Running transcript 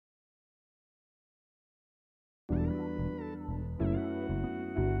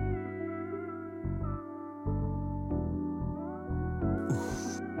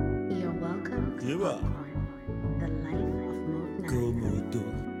Yeah. The Life of Modinine. Komodo.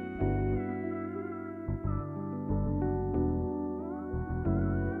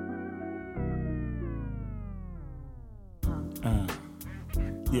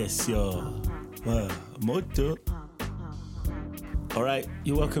 Yes, yo. Moto. All right,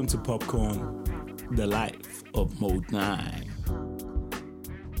 you're welcome to Popcorn, the Life of Modinine.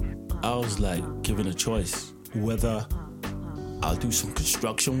 I was like given a choice whether I'll do some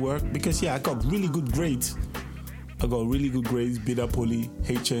construction work because I got really good grades. Bida Poly,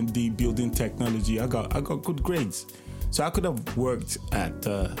 HND, building technology. I got good grades. So I could have worked at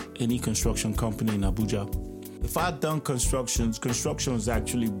any construction company in Abuja. If I'd done construction was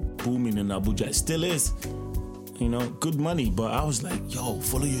actually booming in Abuja. It still is. Good money. But I was like,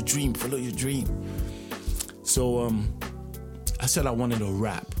 follow your dream. So I said I wanted to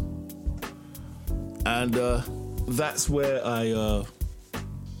rap. And that's where I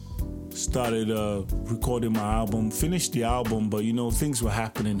started recording my album. Finished the album, but things were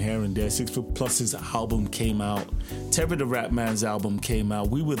happening here and there. 6 Foot Plus's album came out. Terry the Rap Man's album came out.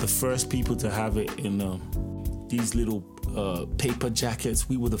 We were the first people to have it in these little paper jackets.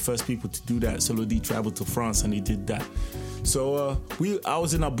 We were the first people to do that. Solo D traveled to France and he did that. So I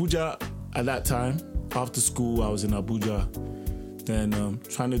was in Abuja at that time. After school, I was in Abuja. Then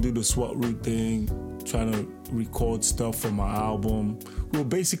trying to do the swatroot thing, trying to record stuff for my album. We were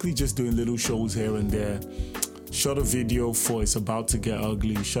basically just doing little shows here and there. Shot a video for It's About to Get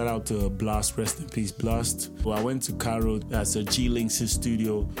Ugly. Shout out to Blast, rest in peace, Blast. Well, I went to Cairo, that's G Links'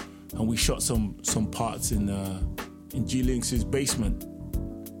 studio, and we shot some parts in G Links' basement.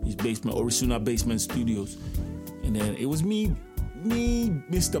 His basement, Orisuna Basement Studios. And then it was me,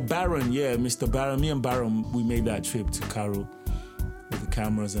 Mr. Baron, me and Baron, we made that trip to Cairo with the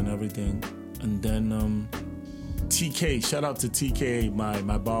cameras and everything. And then TK, shout out to TK,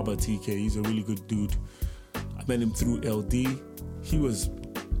 my barber TK. He's a really good dude. I met him through LD. He was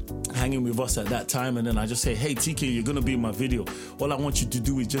hanging with us at that time, and then I just say, hey TK, you're gonna be in my video. All I want you to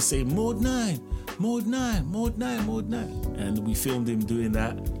do is just say Mode 9. And we filmed him doing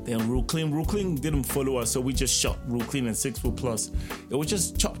that. Then Brooklyn didn't follow us, so we just shot Brooklyn and 6 Foot Plus. It was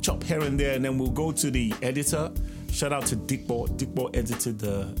just chop here and there, and then we'll go to the editor. Shout out to Dickball. Dickball edited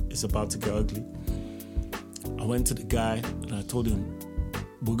It's About to Get Ugly. I went to the guy and I told him,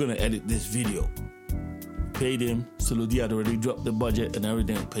 we're gonna edit this video. Paid him. Solodi had already dropped the budget and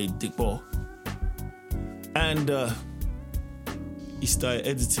everything. Paid Dickball. And he started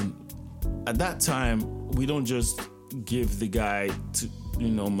editing. At that time, we don't just give the guy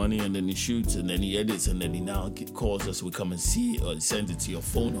money and then he shoots and then he edits and then he now calls us, we come and see it or send it to your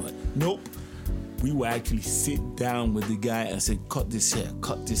phone. Nope. We would actually sit down with the guy and say, cut this here.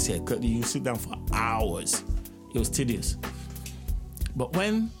 You sit down for hours. It was tedious. But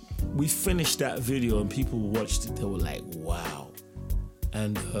when we finished that video and people watched it, they were like, wow.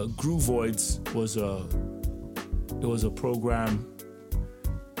 And Groovoids was a program,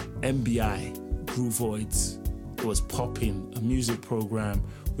 MBI, Groovoids. It was popping, a music program.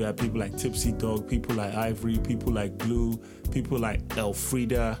 We had people like Tipsy Dog, people like Ivory, people like Blue, people like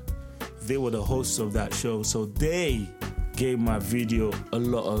Elfrida. They were the hosts of that show, so they gave my video a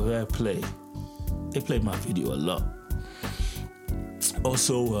lot of airplay. They played my video a lot.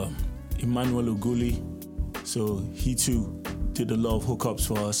 Also, Emmanuel Oguli, so he too did a lot of hookups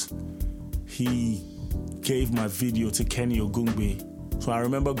for us. He gave my video to Kenny Ogungbe. So I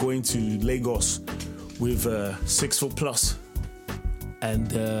remember going to Lagos with 6 Foot Plus,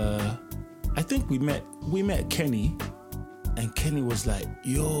 and I think we met Kenny. And Kenny was like,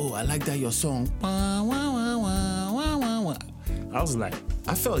 yo, I like that your song. I was like,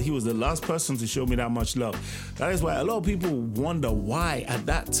 I felt he was the last person to show me that much love. That is why a lot of people wonder why at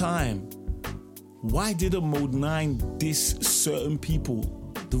that time, why didn't Mode 9 diss certain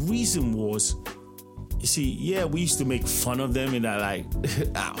people? The reason was, you see, we used to make fun of them in that, like,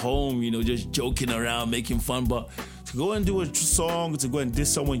 at home, just joking around, making fun, but to go and do a song, to go and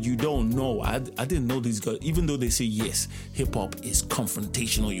diss someone you don't know. I didn't know these guys, even though they say, yes, hip-hop is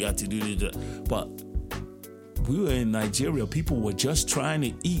confrontational, you have to do this. But we were in Nigeria, people were just trying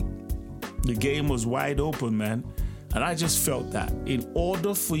to eat. The game was wide open, man. And I just felt that in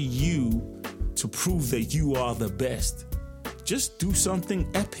order for you to prove that you are the best, just do something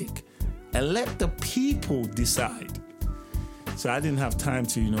epic and let the people decide. So I didn't have time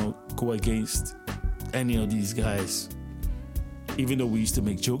to, go against any of these guys, even though we used to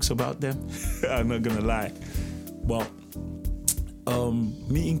make jokes about them. I'm not gonna lie. But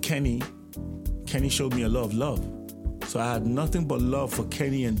meeting Kenny showed me a lot of love. So I had nothing but love for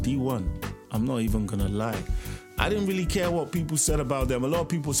Kenny and D1. I'm not even gonna lie. I didn't really care what people said about them. A lot of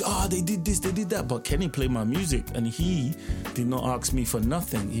people say, oh, they did this, they did that. But Kenny played my music, and he did not ask me for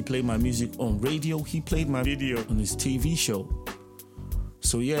nothing. He played my music on radio. He played my video on his TV show.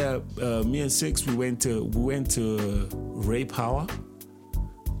 So yeah, me and Six, we went to Ray Power.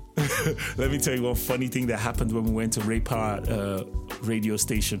 Let me tell you one funny thing that happened when we went to Ray Power radio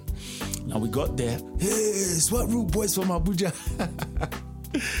station. Now we got there. Hey, swatroot boys from Abuja.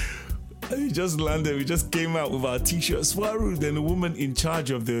 We just landed. We just came out with our t-shirt, swatroot, and the woman in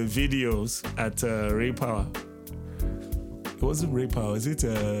charge of the videos at Ray Power. It wasn't Ray Power. Is it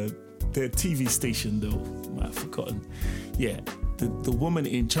the TV station though? I've forgotten. Yeah. The woman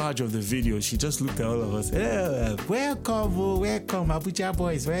in charge of the video, she just looked at all of us. Hey, welcome, Abuja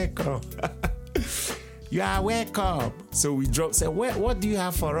boys, welcome. You are welcome. So we said, what do you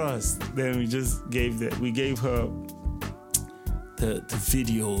have for us? Then we just gave her the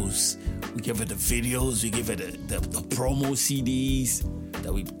videos. We gave her the videos. We gave her the promo CDs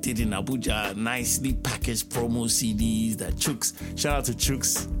that we did in Abuja. Nicely packaged promo CDs that Chooks, shout out to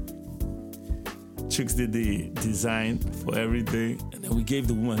Chooks. Chooks did the design for everything. And then we gave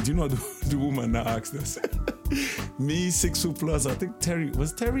the woman. Do you know the woman that asked us? Me, 6 foot plus. I think Terry.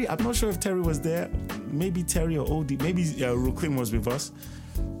 Was Terry? I'm not sure if Terry was there. Maybe Terry or OD. Maybe Ruklin was with us.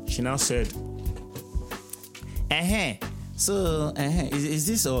 She now said, so, is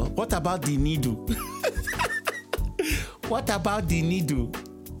this or what about the needle? What about the needle?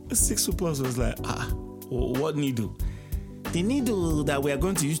 6 foot plus was like, what needle? The needle that we are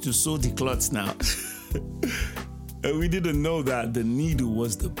going to use to sew the cloths now. And we didn't know that the needle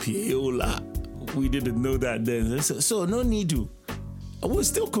was the payola. We didn't know that then. So no needle. I was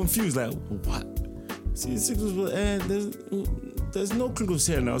still confused, like, what? See, 6 foot plus, there's no clothes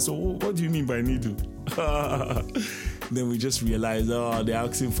here now, so what do you mean by needle? Then we just realized, they're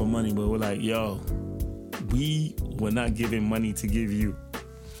asking for money, but we're like, yo, we were not giving money to give you.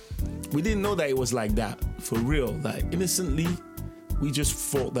 We didn't know that it was like that, for real. Like, innocently, we just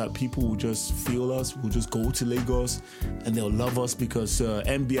thought that people would just feel us, would just go to Lagos, and they'll love us because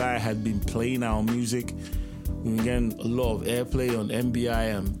MBI had been playing our music. We were getting a lot of airplay on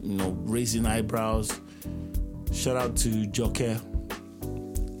MBI and, raising eyebrows. Shout out to Joker,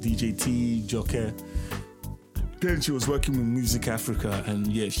 DJ T, Joker. Then she was working with Music Africa, and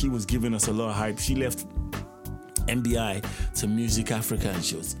yeah, she was giving us a lot of hype. She left MBI to Music Africa, and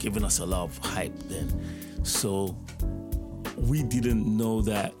she was giving us a lot of hype then. So we didn't know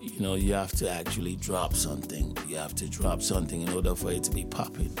that, you have to actually drop something. You have to drop something in order for it to be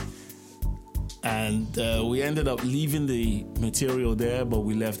popping. And we ended up leaving the material there, but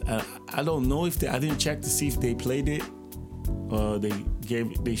we left. I don't know if I didn't check to see if they played it.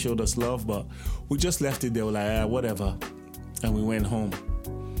 They showed us love, but we just left it there. We're like, whatever. And we went home.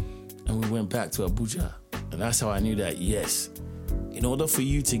 And we went back to Abuja. And that's how I knew that, yes, in order for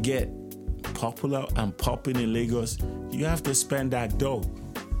you to get popular and popping in Lagos, you have to spend that dough.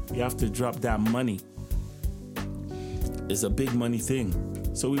 You have to drop that money. It's a big money thing.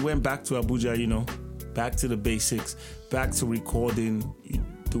 So we went back to Abuja, back to the basics, back to recording,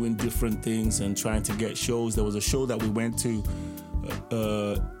 doing different things and trying to get shows. There was a show that we went to.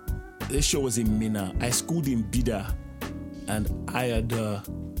 This show was in Minna. I schooled in Bida, and I had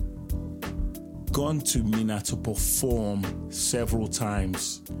gone to Minna to perform several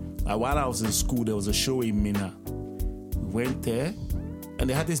times. While I was in school, there was a show in Minna. We went there, and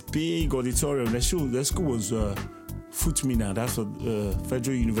they had this big auditorium. Their school was FUTMINNA. That's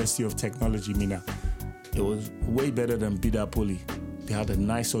Federal University of Technology, Minna. It was way better than Bida Poly. They had a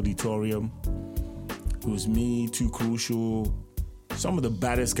nice auditorium. It was me, Too Crucial, some of the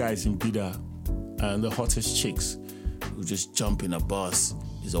baddest guys in Bida, and the hottest chicks. We just jump in a bus.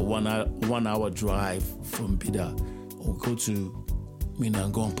 It's a 1 hour drive from Bida. We'll go to Minna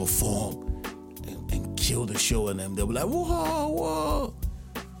and go and perform and kill the show, and then they'll be like, whoa.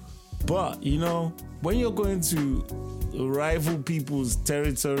 But, when you're going to rival people's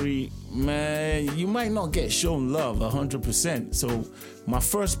territory, man, you might not get shown love 100%. So my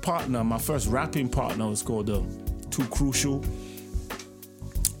first rapping partner was called Too Crucial.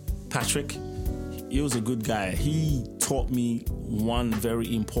 Patrick, he was a good guy. He taught me one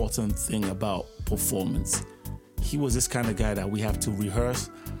very important thing about performance. He was this kind of guy that we have to rehearse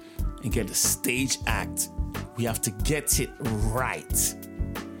and get a stage act. We have to get it right.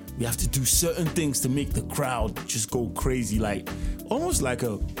 We have to do certain things to make the crowd just go crazy, like almost like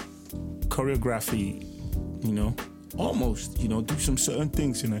a choreography, almost, do some certain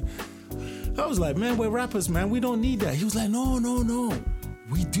things, I was like, man, we're rappers, man. We don't need that. He was like, no.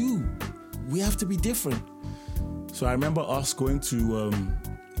 We do. We have to be different. So I remember us going to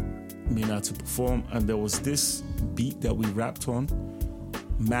Minna to perform, and there was this beat that we rapped on.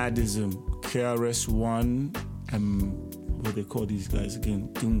 Madism, KRS-One, and what they call these guys again?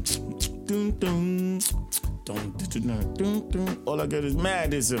 All I get is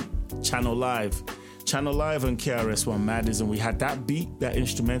Madism. Channel Live and KRS-One, Madism. We had that beat, that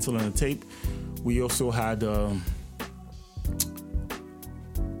instrumental on the tape. We also had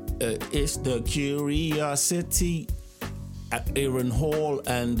It's the Curiosity, Aaron Hall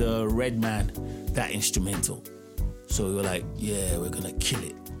and Redman, that instrumental. So we were like, yeah, we're gonna kill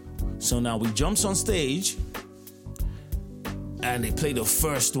it. So now we jumps on stage and they play the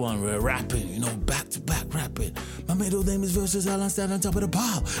first one. We're rapping, back to back rapping. My middle name is Versus, I'll stand on top of the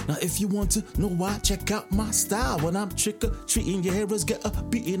pile. Now if you want to know why, check out my style. When I'm trick-or-treating, your heroes get a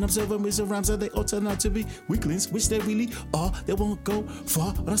beating. I'm serving with some rhymes that they ought to not to be weaklings, which they really are. They won't go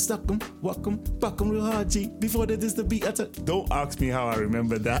far, but I stuck them, walk them, buck them real hard, G. Before they diss the beat, don't ask me how I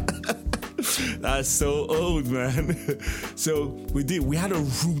remember that. That's so old, man. So we had a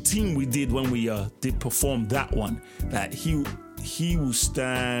routine we did when we did perform that one, that he will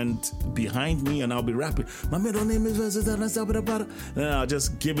stand behind me and I'll be rapping. My middle name is Versus, and I'll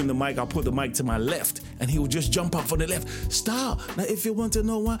just give him the mic. I'll put the mic to my left and he will just jump up from the left. Stop. Now if you want to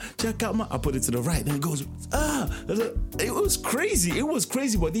know why, check out I'll put it to the right. Then it goes, it was crazy.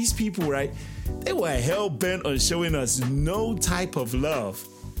 But these people, right, they were hell-bent on showing us no type of love.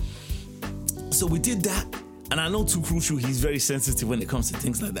 So we did that, and I know Too Crucial, he's very sensitive when it comes to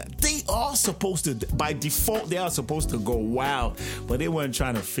things like that. They are supposed to, by default, they are supposed to go wild, but they weren't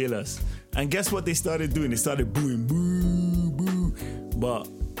trying to feel us. And guess what they started doing? They started booing, boo, boo. But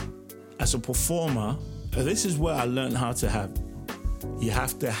as a performer, this is where I learned you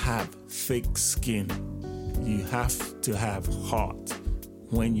have to have thick skin. You have to have heart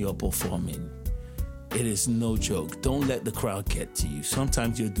when you're performing. It is no joke. Don't let the crowd get to you.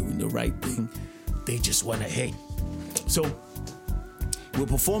 Sometimes you're doing the right thing. They just want to hate. So we're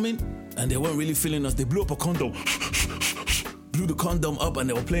performing and they weren't really feeling us. They blew up a condom. Blew the condom up and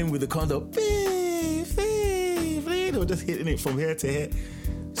they were playing with the condom. They were just hitting it from here to here.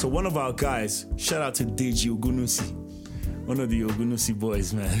 So one of our guys, shout out to Deji Ogunusi, one of the Ogunusi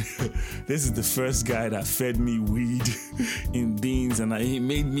boys, man. This is the first guy that fed me weed in beans and he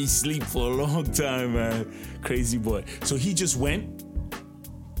made me sleep for a long time, man. Crazy boy. So he just went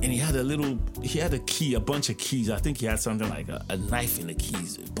and he had a key, a bunch of keys. I think he had something like a knife in the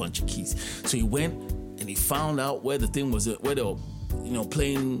keys, a bunch of keys. So he went and he found out where the thing was, where they were,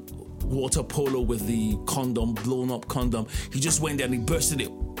 playing water polo with the condom, blown up condom. He just went there and he bursted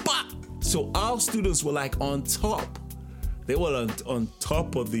it. Bah! So our students were like on top. They were on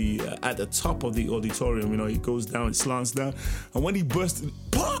top of at the top of the auditorium. It goes down, it slants down. And when he bursted,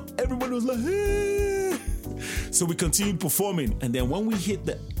 bah! Everybody was like, hey! So we continued performing. And then when we hit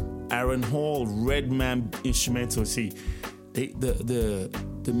the Aaron Hall Redman instrumental, see, the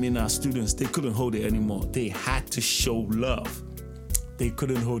Minna students, they couldn't hold it anymore. They had to show love. They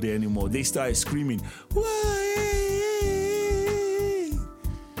couldn't hold it anymore. They started screaming, "Why?"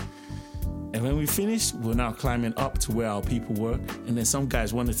 And when we finished, we're now climbing up to where our people were. And then some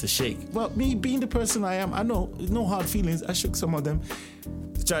guys wanted to shake. Well, me being the person I am, I know, no hard feelings. I shook some of them.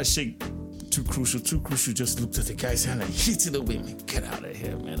 They tried to shake Too Crucial. Too Crucial just looked at the guy's hand and hit it away. Man, get out of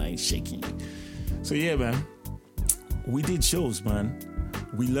here, man. I ain't shaking you. So yeah, man. We did shows, man.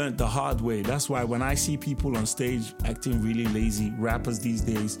 We learned the hard way. That's why when I see people on stage acting really lazy, rappers these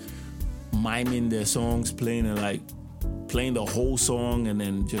days, miming their songs, playing the whole song and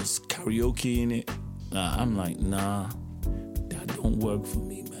then just karaokeing it, I'm like, nah, that don't work for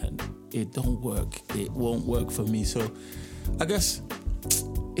me, man. It don't work. It won't work for me. So I guess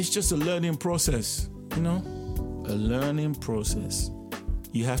it's just a learning process, a learning process.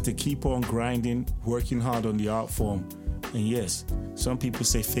 You have to keep on grinding, working hard on the art form. And yes, some people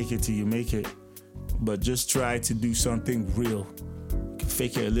say fake it till you make it, but just try to do something real. You can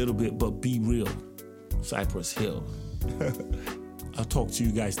fake it a little bit, but be real. Cypress Hill. I'll talk to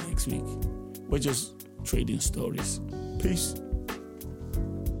you guys next week. We're just trading stories. Peace.